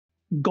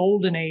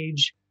golden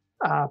age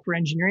for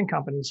engineering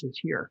companies is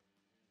here.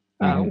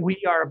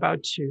 We are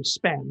about to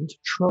spend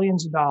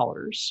trillions of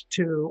dollars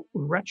to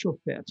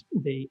retrofit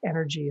the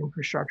energy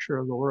infrastructure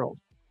of the world.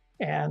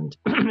 And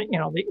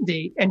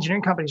the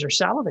engineering companies are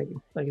salivating.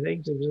 Like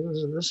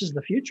this is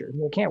the future.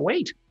 They can't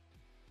wait.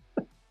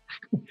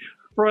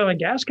 For oil and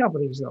gas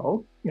companies,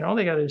 though,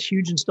 they got this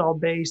huge installed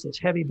base, this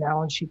heavy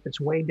balance sheet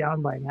that's weighed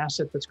down by an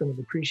asset that's going to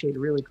depreciate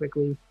really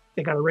quickly.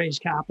 They got to raise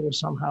capital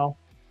somehow,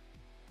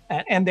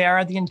 and they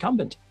are the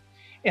incumbent.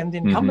 And the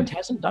incumbent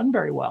hasn't done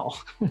very well.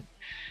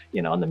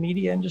 In the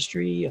media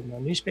industry and the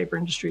newspaper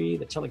industry,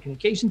 the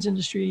telecommunications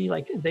industry,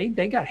 like they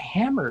got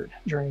hammered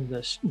during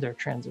their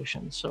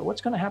transition. So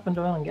what's going to happen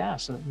to oil and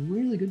gas? A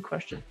really good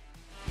question.